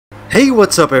Hey,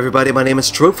 what's up everybody, my name is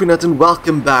TrophyNut and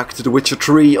welcome back to The Witcher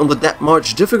 3 on the Death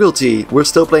March difficulty. We're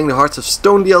still playing the Hearts of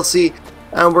Stone DLC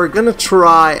and we're gonna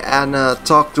try and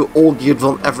talk to Olgierd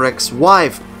von Everek's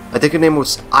wife. I think her name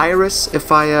was Iris,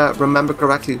 if I remember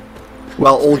correctly.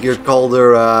 Well, Olgierd called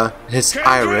her his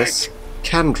Iris,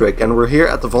 Kendrick, and we're here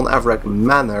at the von Everek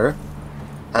Manor.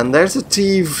 And there's a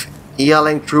thief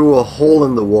yelling through a hole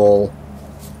in the wall.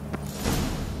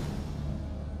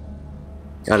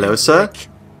 Hello, sir?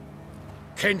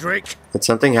 Kendrick, Did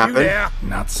something happen? you there?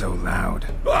 Not so loud.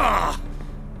 Ah!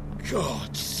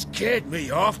 God, scared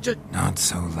me after. Not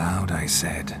so loud, I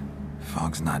said.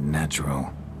 Fog's not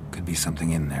natural. Could be something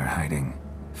in there hiding.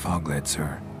 Foglets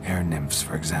or air nymphs,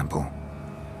 for example.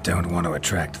 Don't want to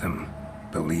attract them.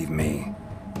 Believe me.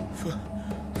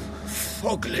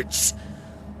 Foglets.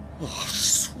 Oh,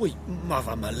 sweet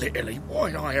mother Melitterly,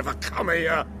 why'd I ever come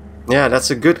here? Yeah,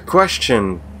 that's a good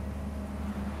question.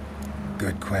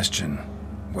 Good question.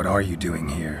 What are you doing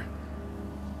here?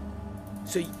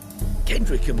 See,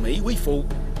 Kendrick and me, we thought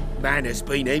Manor's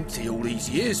been empty all these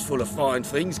years, full of fine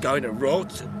things going to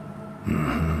rot.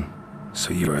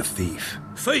 So you're a thief.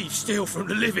 Thieves steal from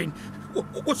the living.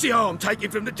 What's the harm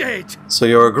taking from the dead? So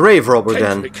you're a grave robber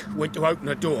then? Kendrick went to open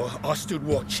the door. I stood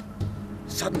watch.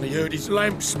 Suddenly heard his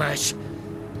lamp smash.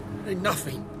 Then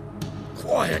nothing.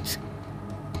 Quiet.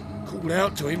 Called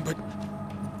out to him, but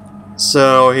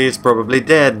So he's probably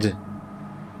dead.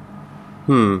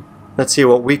 Let's see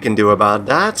what we can do about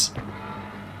that.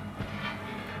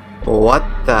 What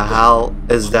the hell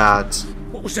is that?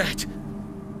 what was that?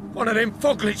 One of them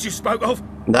foglets you spoke of?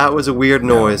 That was a weird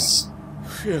noise.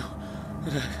 Phew.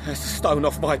 That's a stone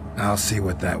off my... I'll see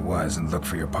what that was and look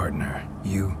for your partner.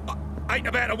 You? Ain't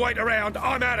about to wait around.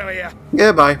 I'm out of here.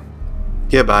 Goodbye.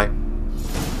 Goodbye.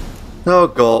 Oh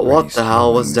god, what the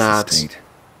hell was that?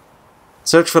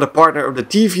 Search for the partner of the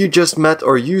thief you just met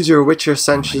or use your Witcher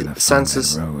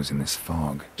senses Rose in this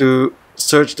fog. to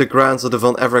search the grounds of the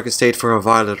von Everek estate for a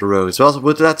violet rose. Well,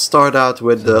 would that start out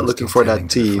with looking for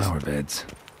that thief? Flower beds.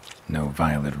 No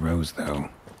violet rose though.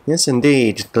 Yes,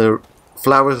 indeed. The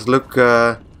flowers look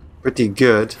pretty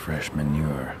good. Fresh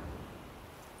manure.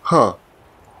 Huh.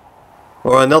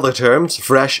 Or in other terms,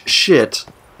 fresh shit.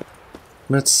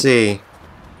 Let's see.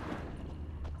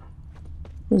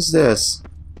 What's this?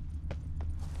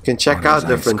 You can check out Water's ice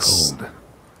different... cold.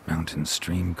 Mountain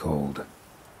stream cold.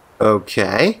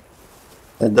 Okay.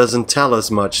 That doesn't tell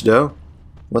us much though.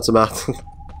 What's about...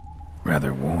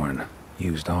 Rather worn.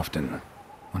 Used often.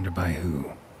 Wonder by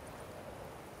who?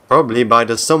 Probably by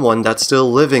the someone that's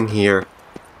still living here.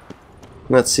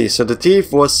 Let's see, so the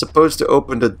thief was supposed to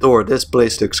open the door. This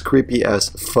place looks creepy as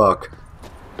fuck.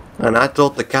 And I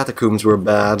thought the catacombs were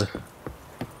bad.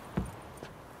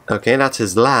 Okay, that's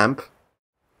his lamp.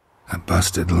 A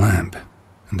busted lamp.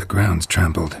 And the ground's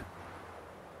trampled.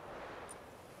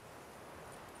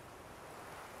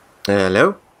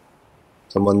 Hello?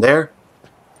 Someone there?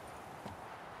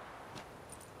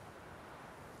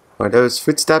 Are those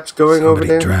footsteps going over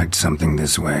there? Somebody dragged something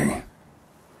this way.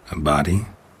 A body?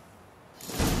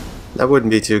 That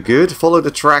wouldn't be too good. Follow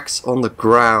the tracks on the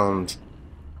ground.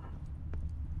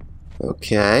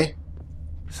 Okay.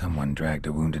 Someone dragged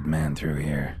a wounded man through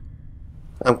here.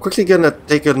 I'm quickly gonna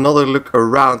take another look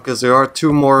around because there are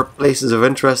two more places of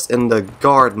interest in the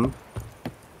garden.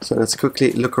 So let's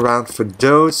quickly look around for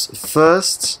those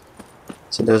first.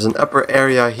 So there's an upper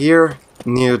area here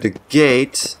near the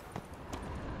gate.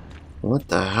 What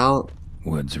the hell?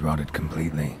 Woods rotted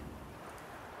completely.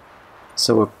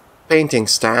 So a painting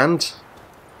stand.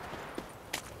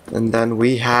 And then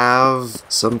we have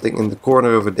something in the corner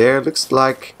over there. Looks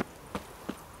like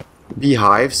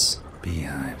beehives.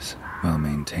 Beehives. Well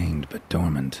maintained, but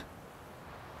dormant.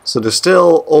 So they're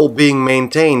still all being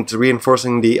maintained,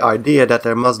 reinforcing the idea that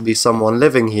there must be someone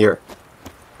living here.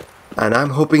 And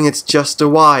I'm hoping it's just a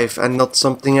wife and not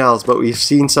something else, but we've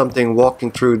seen something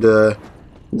walking through the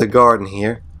garden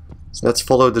here. So let's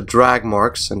follow the drag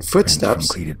marks and Prints footsteps.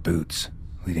 from cleated boots,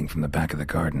 leading from the back of the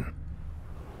garden.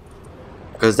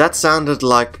 Because that sounded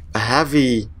like a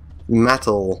heavy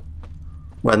metal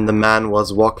when the man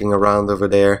was walking around over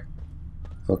there.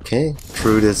 Okay,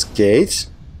 through this gate.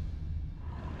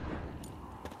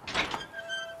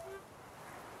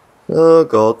 Oh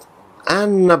god.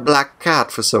 And a black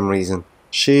cat for some reason.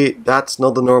 That's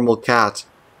not a normal cat.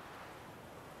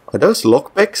 Are those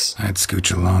lockpicks? I'd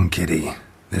scooch along, kitty.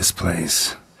 This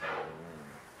place.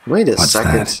 Wait a What's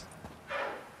second.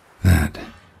 That.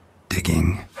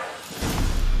 Digging.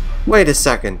 Wait a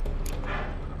second.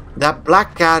 That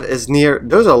black cat is near...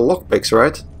 Those are lockpicks,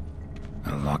 right? A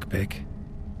lockpick?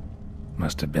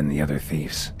 Must have been the other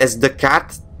thieves. Is the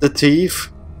cat the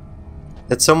thief?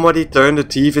 Did somebody turn the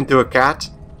thief into a cat?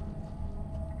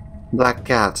 Black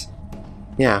cat.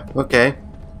 Yeah, okay.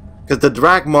 Because the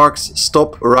drag marks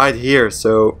stop right here,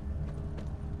 so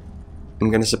I'm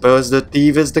gonna suppose the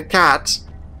thief is the cat.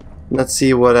 Let's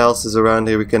see what else is around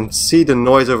here. We can see the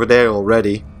noise over there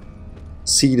already.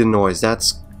 See the noise,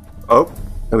 that's... Oh,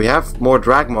 and we have more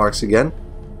drag marks again.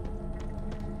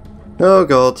 Oh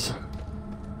god.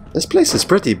 This place is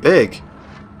pretty big.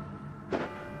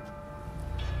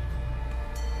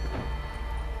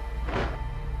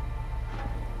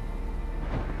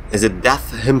 Is it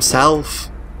Death himself?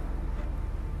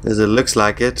 As it looks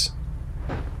like it.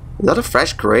 Is that a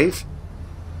fresh grave?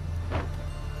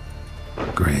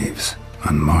 Graves,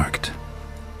 unmarked,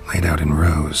 laid out in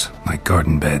rows like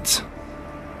garden beds.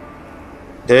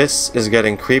 This is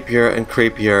getting creepier and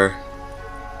creepier.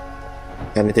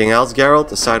 Anything else,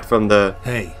 Geralt, aside from the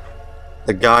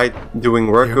guy doing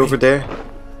work over there?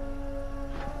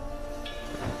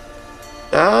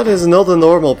 That is not a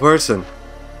normal person.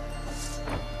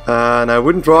 And I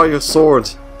wouldn't draw your sword.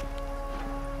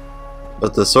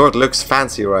 But the sword looks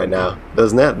fancy right now,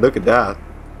 doesn't it? Look at that.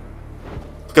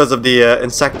 Because of the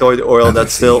insectoid oil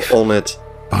that's still on it.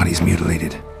 Body's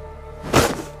mutilated.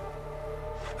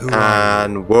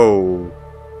 And whoa.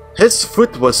 His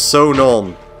foot was sewn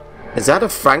on. Is that a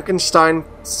Frankenstein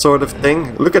sort of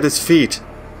thing? Look at his feet.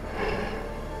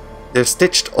 They're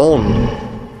stitched on.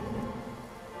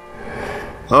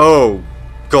 Oh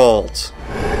god.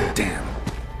 Damn.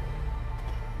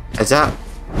 Is that...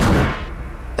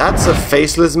 That's a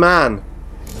faceless man.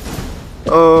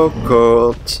 Oh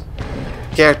god.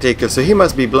 Caretaker, so he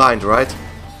must be blind, right?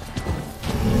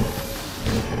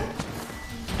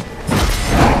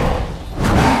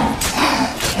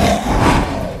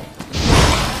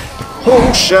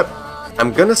 Oh shit.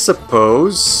 I'm gonna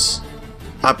suppose...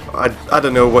 I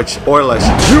don't know which oil I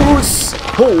should use.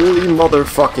 Holy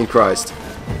motherfucking Christ.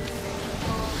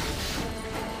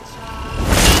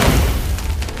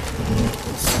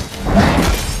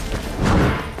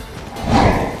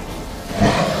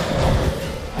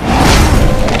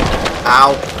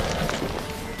 Ow.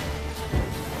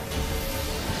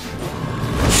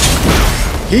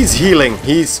 He's healing.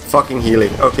 He's fucking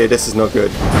healing. Okay, this is not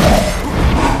good.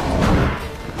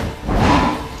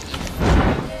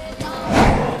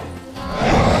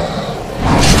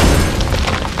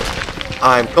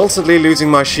 I'm constantly losing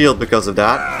my shield because of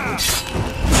that.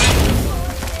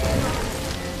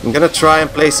 I'm gonna try and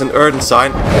place an Erden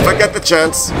sign if I get the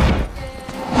chance.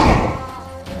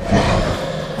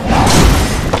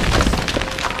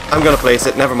 I'm gonna place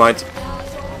it, never mind.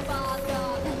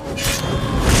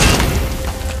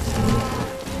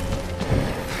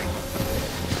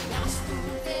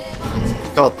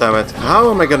 God damn it. How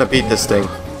am I gonna beat this thing?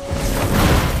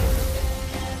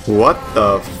 What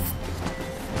the f...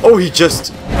 Oh, he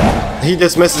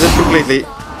dismisses it completely.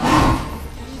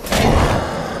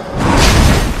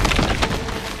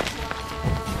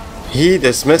 He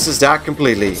dismisses that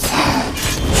completely.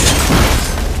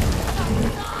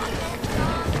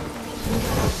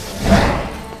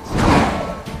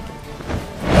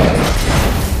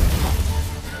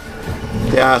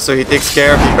 Yeah, so he takes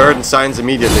care of the Erden signs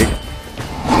immediately.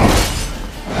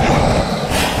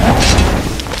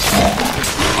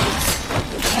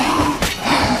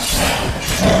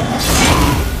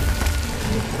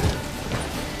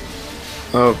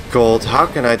 Oh god, how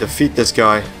can I defeat this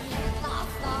guy?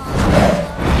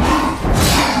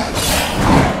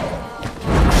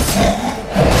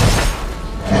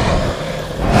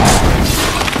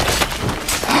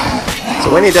 So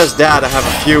when he does that, I have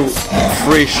a few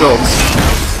free shots.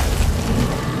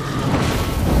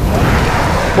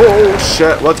 Oh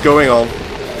shit, what's going on?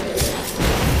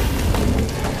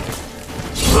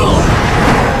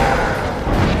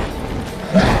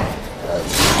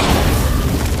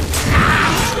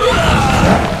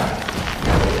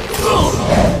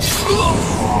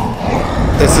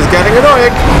 This is getting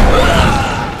annoying.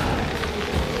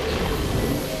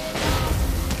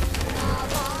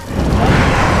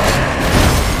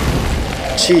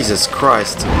 Jesus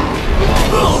Christ.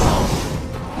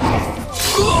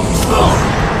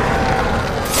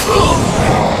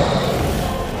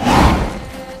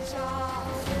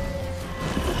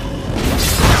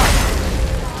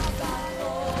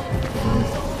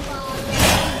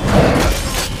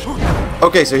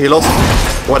 Okay, so he lost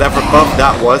whatever buff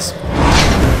that was.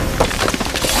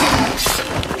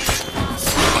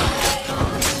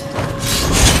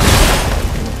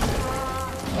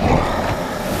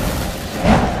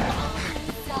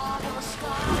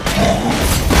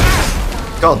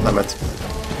 God damn it.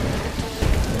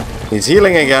 He's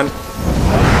healing again.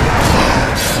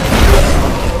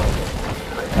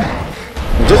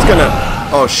 just gonna...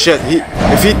 Oh shit,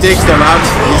 if he takes them out,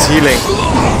 he's healing.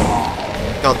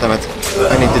 God damn it.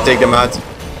 I need to take them out.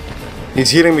 He's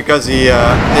healing because he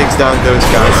takes down those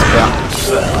guys. Yeah.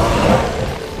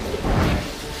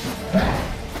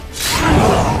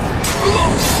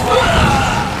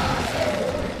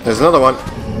 There's another one.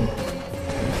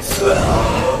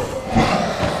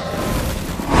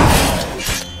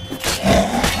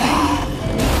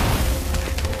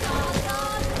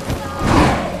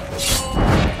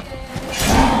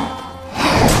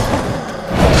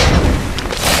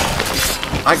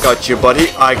 I got you, buddy.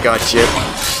 I got you.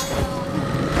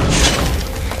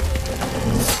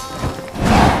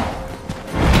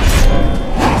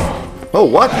 Oh,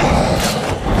 what?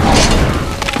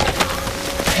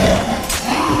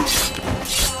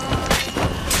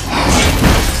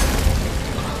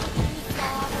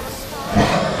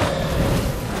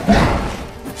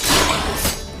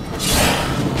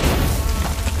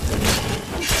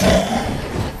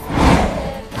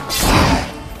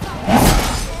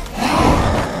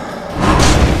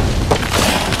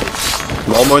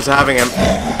 I'm almost having him.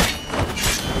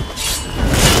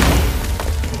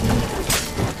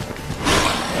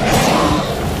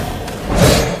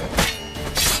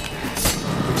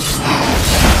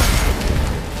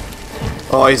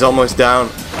 Oh, he's almost down.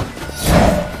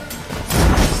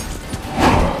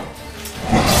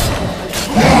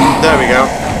 There we go.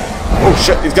 Oh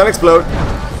shit, he's gonna explode.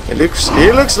 He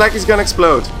looks like he's gonna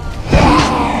explode.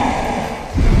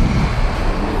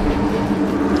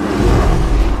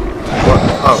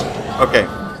 Oh, okay.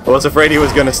 I was afraid he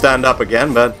was gonna stand up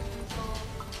again, but...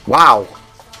 Wow.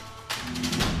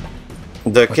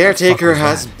 The Caretaker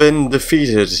has been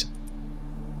defeated.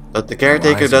 But the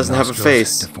Caretaker doesn't have a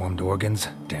face. Deformed organs.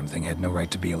 Damn thing had no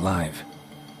right to be alive.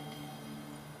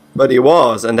 But he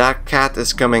was, and that cat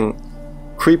is coming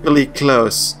creepily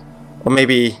close. Or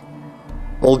maybe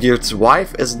Olgierd's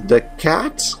wife is the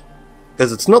cat?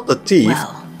 Because it's not the thief.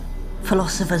 Well,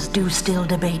 philosophers do still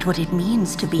debate what it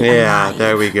means to be Yeah, alive.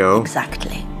 there we go.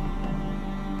 Exactly.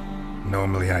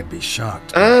 Normally I'd be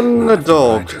shocked. And not a after what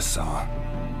I dog. just saw.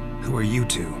 Who are you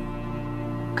two?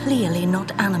 Clearly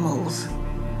not animals.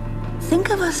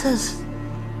 Think of us as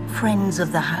friends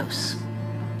of the house.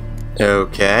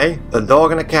 Okay, a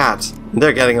dog and a cat.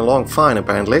 They're getting along fine,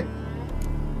 apparently.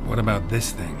 What about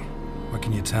this thing? What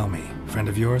can you tell me? Friend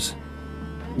of yours?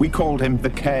 We called him the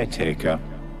Caretaker.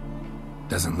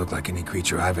 Doesn't look like any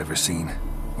creature I've ever seen.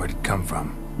 Where'd it come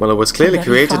from? Well, it was clearly Very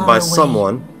created far by away.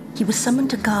 someone. He was summoned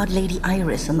to guard Lady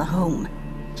Iris in the home.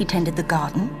 He tended the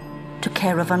garden, took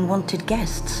care of unwanted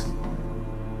guests.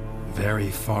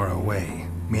 Very far away.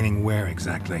 Meaning where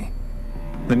exactly?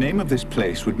 The name of this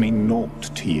place would mean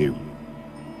naught to you.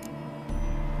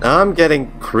 I'm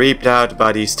getting creeped out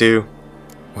by these two.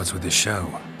 What's with the show?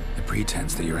 The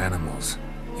pretense that you're animals.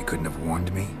 You couldn't have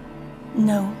warned me?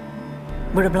 No,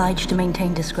 we're obliged to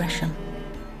maintain discretion.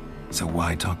 So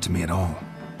why talk to me at all?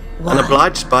 Why?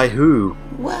 Unobliged by who?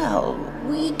 Well,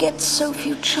 we get so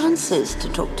few chances to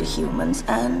talk to humans,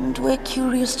 and we're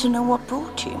curious to know what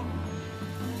brought you.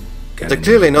 They're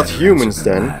clearly not humans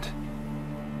then. That.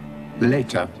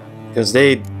 Later. Because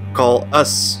they call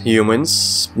us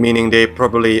humans, meaning they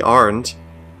probably aren't.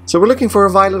 So we're looking for a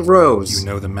violet rose. You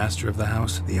know the master of the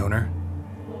house, the owner?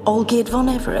 Olgierd von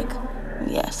Everec?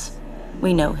 Yes,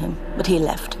 we know him, but he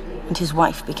left, and his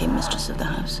wife became mistress of the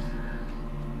house.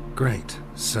 Great.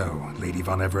 So, Lady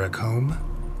von Everec home?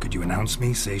 Could you announce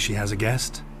me, say she has a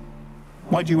guest?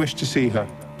 Why do you wish to see her?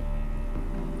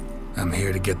 I'm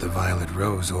here to get the violet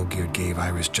rose Olgierd gave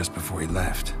Iris just before he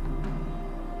left.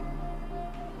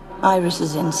 Iris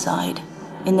is inside,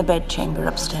 in the bedchamber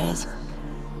upstairs.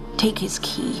 Take his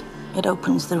key. It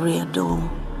opens the rear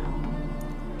door.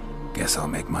 Guess I'll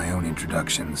make my own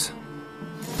introductions.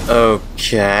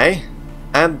 Okay.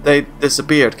 And they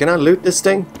disappeared. Can I loot this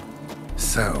thing?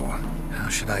 So, how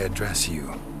should I address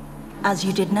you? As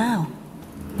you did now.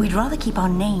 We'd rather keep our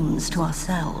names to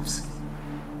ourselves.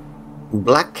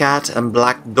 Black cat and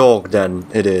black dog then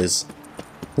it is.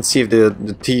 Let's see if the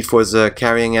thief was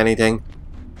carrying anything.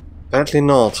 Apparently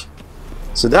not.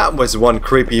 So that was one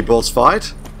creepy boss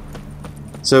fight.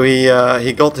 So he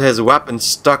got his weapon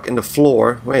stuck in the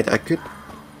floor. Wait, I could...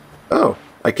 Oh,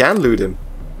 I can loot him.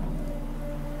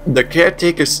 The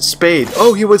Caretaker's spade.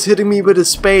 Oh, he was hitting me with a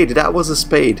spade. That was a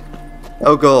spade.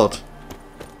 Oh god.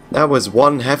 That was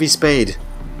one heavy spade.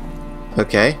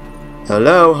 Okay.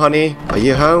 Hello, honey. Are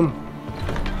you home?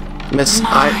 Miss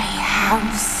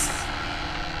House.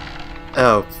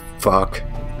 Oh, fuck.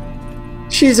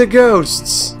 She's a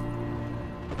ghost.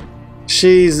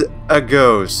 She's a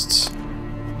ghost.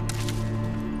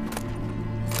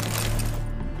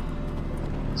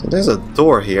 So There's a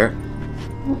door here.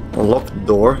 A locked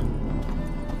door.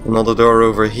 Another door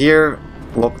over here.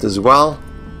 Locked as well.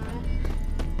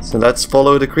 So let's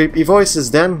follow the creepy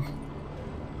voices then.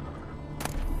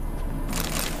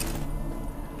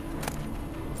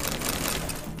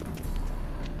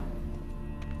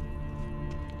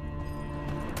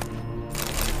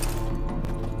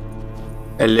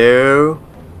 Hello?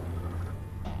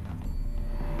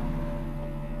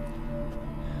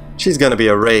 She's gonna be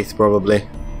a wraith, probably.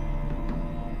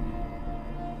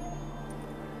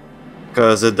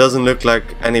 Because it doesn't look like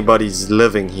anybody's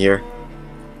living here.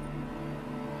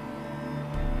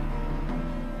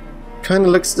 Kinda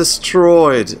looks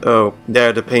destroyed. Oh,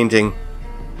 there, the painting.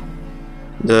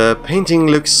 The painting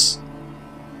looks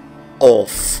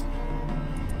off.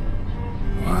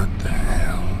 What the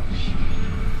hell?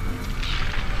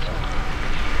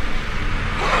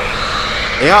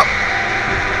 Yep.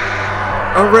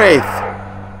 A wraith.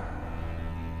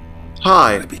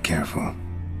 Hi. Gotta be careful.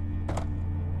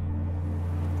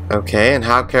 Okay, and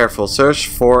how careful? Search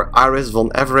for Iris von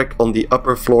Everec on the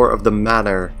upper floor of the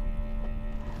manor.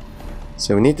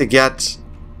 So we need to get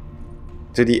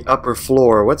to the upper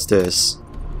floor. What's this?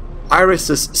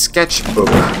 Iris's sketchbook.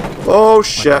 Oh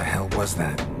shit. What the hell was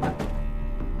that?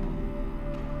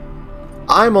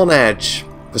 I'm on edge.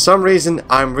 For some reason,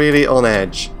 I'm really on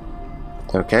edge.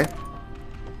 Okay.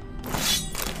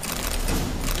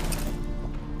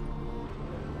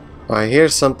 I hear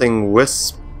something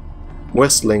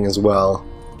whistling as well.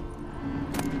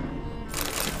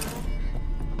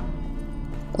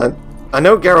 I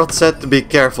know Geralt said to be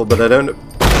careful, but I don't...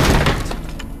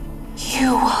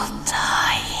 You will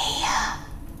die.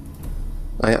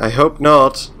 I hope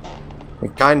not. I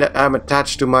kinda am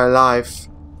attached to my life.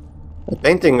 A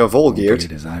painting of Olgierd.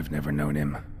 Olgierd as I've never known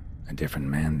him. A different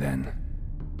man then.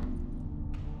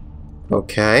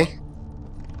 Okay.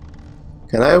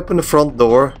 Can I open the front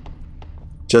door?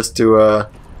 Just to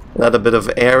let a bit of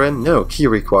air in? No, key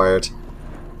required.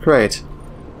 Great.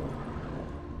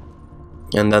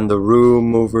 And then the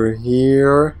room over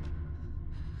here.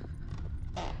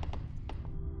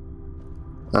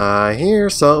 I hear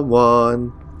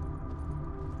someone.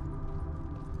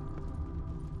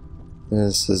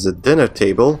 This is a dinner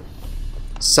table.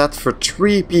 Set for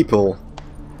 3 people.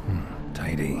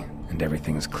 Tidy. And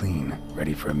everything's clean.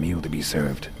 Ready for a meal to be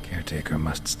served. Caretaker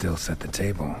must still set the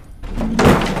table.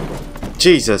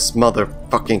 Jesus,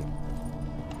 motherfucking...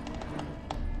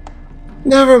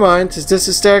 Never mind, is this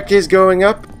a staircase going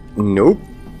up? Nope.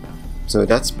 So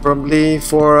that's probably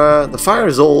for... the fire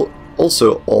is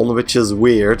also on, which is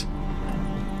weird.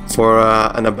 For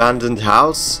an abandoned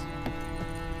house.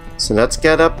 So let's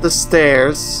get up the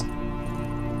stairs.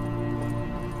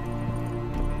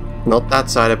 Not that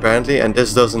side apparently, and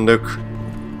this doesn't look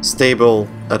stable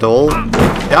at all.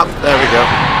 Yep, there we go.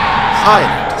 Hi!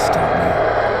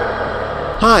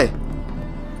 Hi!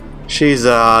 She's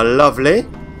lovely.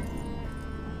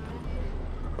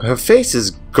 Her face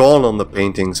is gone on the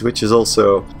paintings, which is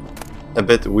also a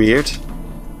bit weird.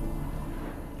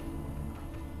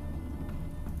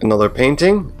 Another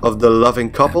painting of the loving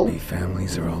couple. Happy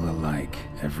families are all alike.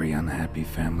 Every unhappy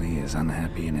family is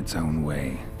unhappy in its own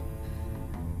way.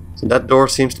 So that door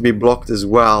seems to be blocked as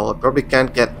well. I probably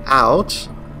can't get out.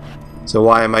 So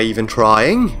why am I even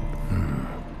trying?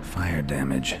 Fire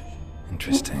damage.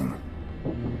 Interesting.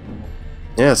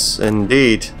 Yes,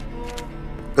 indeed.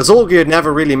 Because Olgierd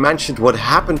never really mentioned what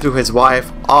happened to his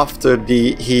wife after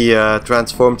he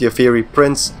transformed the Afiri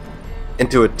prince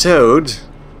into a toad.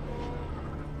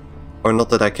 Or not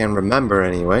that I can remember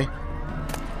anyway.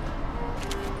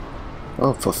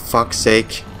 Oh, for fuck's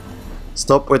sake.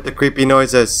 Stop with the creepy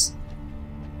noises.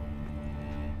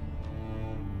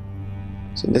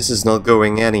 So this is not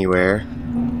going anywhere.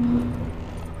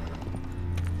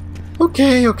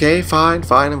 Okay, fine,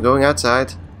 I'm going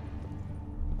outside.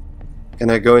 Can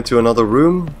I go into another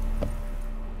room?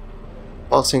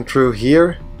 Passing through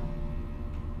here.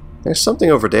 There's something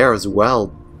over there as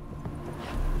well.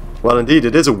 Well, indeed,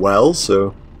 it is a well,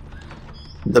 so...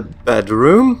 The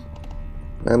bedroom.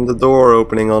 And the door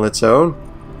opening on its own.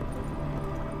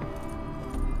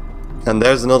 And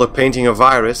there's another painting of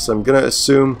Iris, so I'm gonna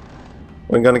assume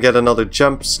we're gonna get another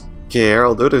jump scare,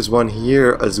 although there's one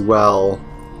here as well.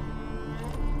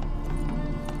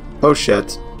 Oh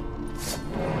shit.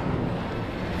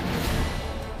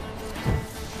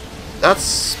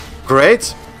 That's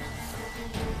great.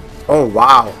 Oh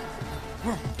wow.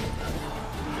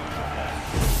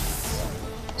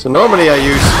 So normally I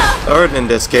use Earth in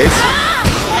this case.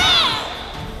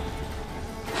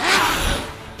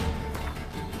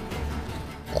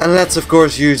 And let's of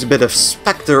course use a bit of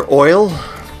Spectre oil.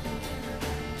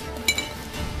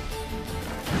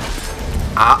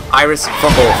 Ah, Iris,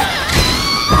 fuck off.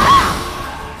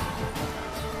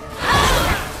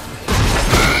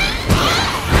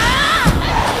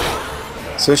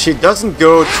 So she doesn't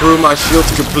go through my shield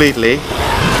completely.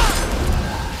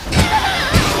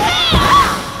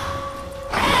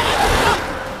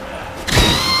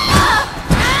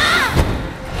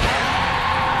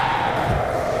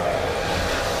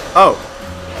 Oh,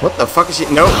 what the fuck is she?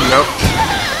 No, no.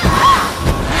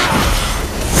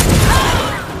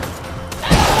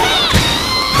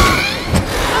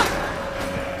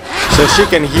 So she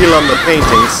can heal on the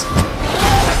paintings.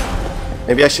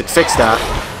 Maybe I should fix that.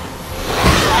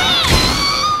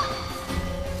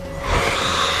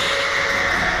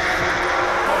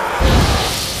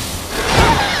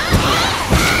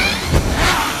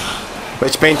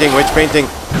 Which painting? Which painting?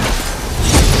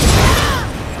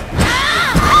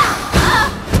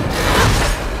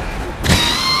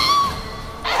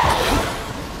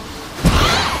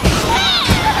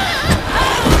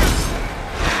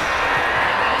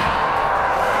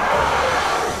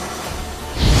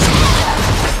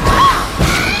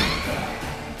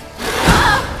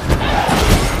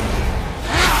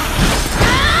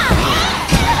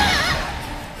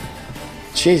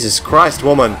 Jesus Christ,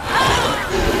 woman.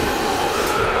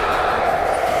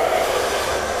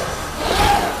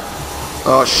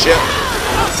 Oh shit.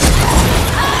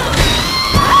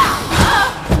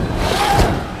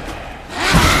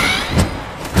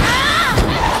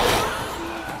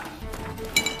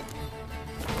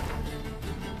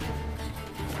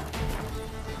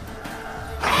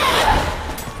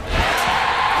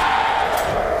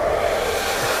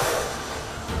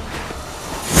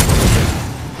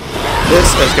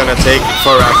 This is gonna take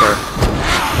forever.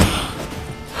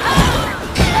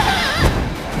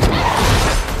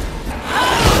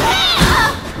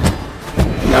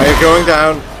 Now you're going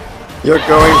down. You're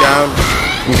going down.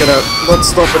 I'm gonna not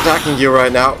stop attacking you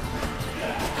right now.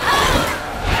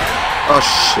 Oh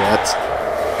shit.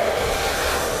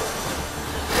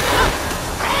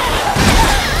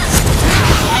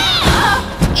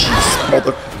 Jeez,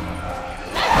 mother.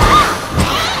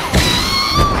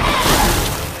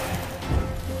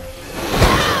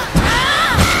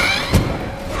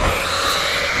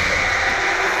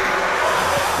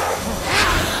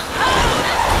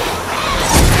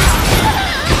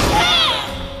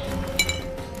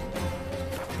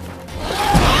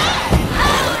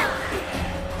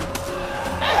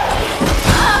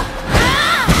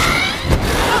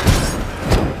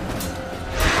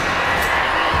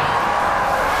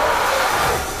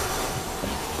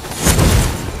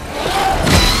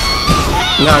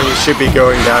 Now you should be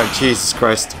going down, Jesus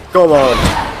Christ. Come on.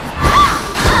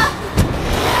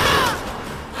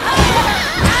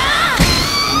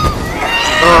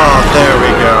 Oh, there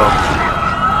we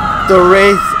go. The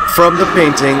Wraith from the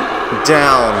painting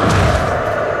down.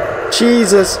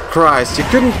 Jesus Christ, you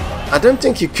couldn't... I don't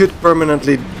think you could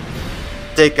permanently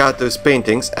take out those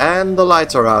paintings, and the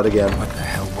lights are out again. What the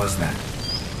hell was that?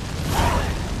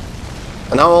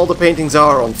 And now all the paintings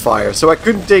are on fire, so I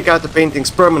couldn't take out the paintings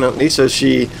permanently, so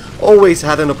she always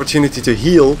had an opportunity to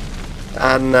heal.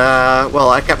 And, well,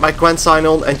 I kept my Quen sign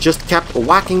on and just kept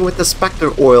whacking with the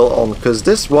Spectre oil on, because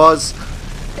this was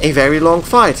a very long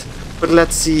fight. But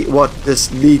let's see what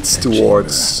this leads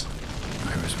towards.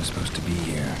 Iris was supposed to be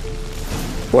here.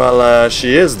 Well,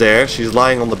 she is there, she's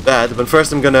lying on the bed, but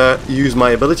first I'm gonna use my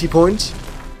ability point.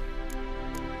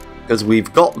 Because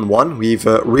we've gotten one, we've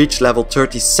reached level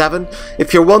 37.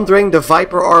 If you're wondering, the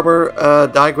Viper armor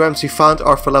diagrams we found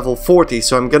are for level 40,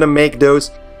 so I'm gonna make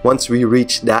those once we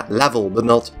reach that level, but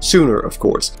not sooner, of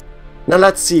course. Now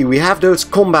let's see, we have those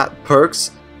combat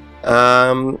perks,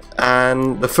 and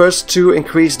the first two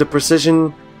increase the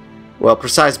precision, well,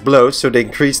 precise blows, so they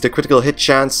increase the critical hit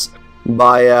chance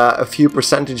by a few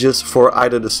percentages for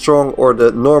either the strong or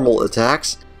the normal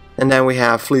attacks. And then we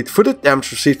have fleet-footed,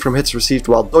 damage received from hits received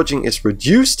while dodging is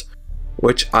reduced,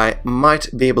 which I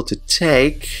might be able to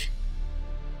take.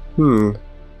 I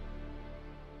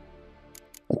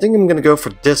think I'm gonna go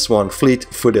for this one,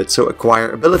 fleet-footed, so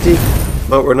acquire ability,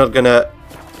 but we're not gonna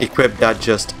equip that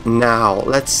just now.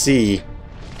 Let's see.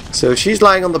 So she's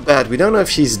lying on the bed, we don't know if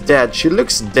she's dead, she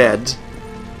looks dead.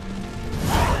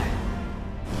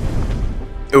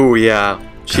 Oh yeah,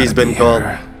 she's been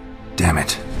gone. Damn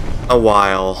it. A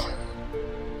while.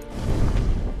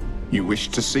 You wish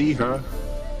to see her?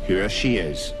 Here she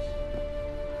is.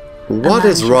 What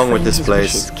is wrong with this his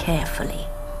place? wishes carefully.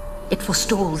 It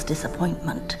forestalls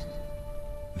disappointment.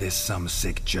 This some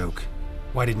sick joke.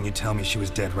 Why didn't you tell me she was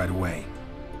dead right away?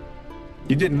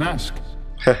 You didn't ask.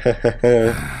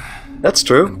 That's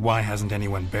true. And why hasn't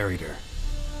anyone buried her?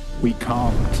 We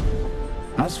can't.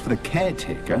 As for the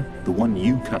caretaker, the one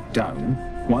you cut down,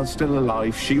 while still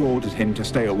alive, she ordered him to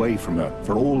stay away from her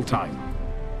for all time.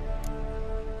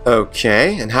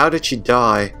 Okay, and how did she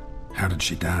die? How did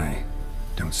she die?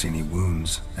 Don't see any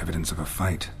wounds, evidence of a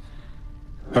fight.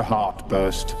 Her heart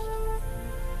burst.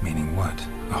 Meaning what?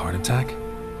 A heart attack?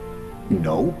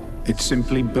 No, it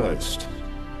simply burst.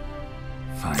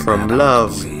 Find From that, I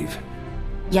love. believe.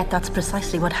 Yet that's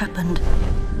precisely what happened.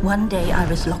 One day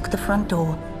Iris locked the front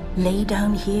door, lay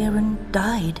down here and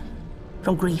died.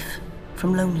 From grief,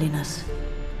 from loneliness.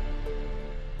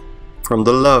 From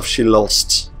the love she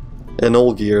lost in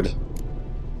Olgierd.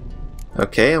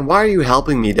 Okay, and why are you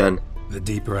helping me then? The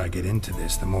deeper I get into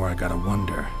this, the more I gotta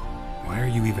wonder. Why are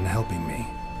you even helping me?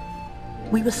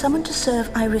 We were summoned to serve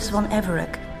Iris von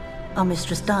Everec. Our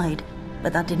mistress died,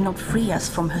 but that did not free us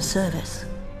from her service.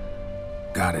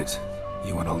 Got it.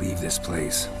 You want to leave this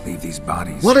place, leave these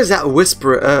bodies. What is that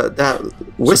whisper, that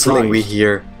whistling we Surprise.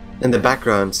 hear in the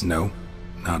background? No,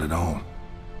 not at all.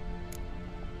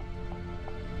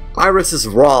 Iris's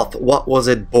wrath, what was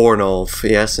it born of?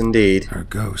 Yes, indeed. Her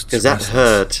ghost Is that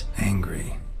hurt?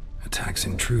 angry, attacks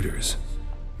intruders.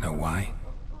 Know why?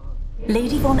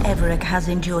 Lady von Everec has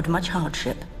endured much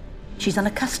hardship. She's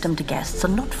unaccustomed to guests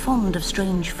and not fond of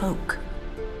strange folk.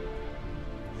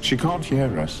 She can't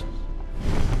hear us.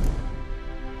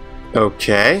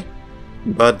 Okay,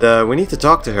 but we need to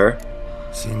talk to her.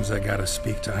 Seems I gotta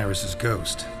speak to Iris's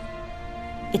ghost.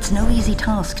 It's no easy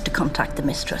task to contact the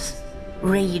mistress.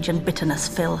 Rage and bitterness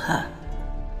fill her.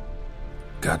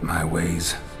 Got my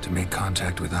ways. To make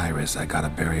contact with Iris, I gotta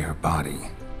bury her body.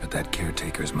 But that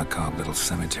caretaker's macabre little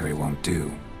cemetery won't do.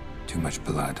 Too much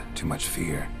blood, too much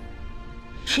fear.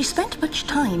 She spent much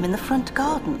time in the front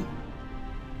garden.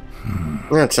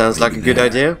 That sounds like a good there.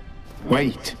 idea.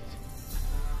 Wait.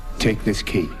 Take this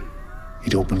key.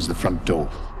 It opens the front door.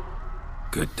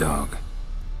 Good dog.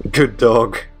 Good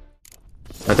dog.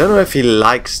 I don't know if he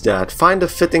likes that. Find a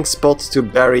fitting spot to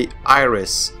bury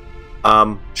Iris.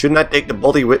 Shouldn't I take the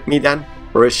body with me then?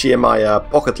 Or is she in my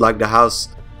pocket like the house,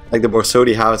 like the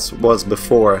Borsodi house was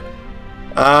before?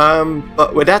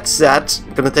 But with that said,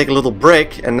 I'm gonna take a little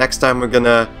break, and next time we're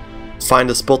gonna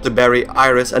find a spot to bury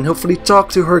Iris and hopefully talk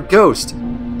to her ghost.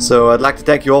 So I'd like to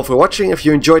thank you all for watching. If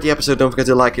you enjoyed the episode, don't forget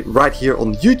to like it right here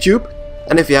on YouTube.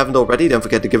 And if you haven't already, don't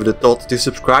forget to give it a thought to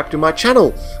subscribe to my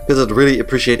channel, because I'd really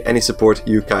appreciate any support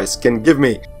you guys can give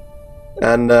me.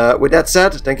 And with that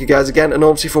said, thank you guys again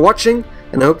enormously for watching,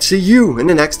 and I hope to see you in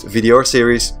the next video or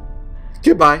series.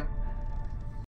 Goodbye.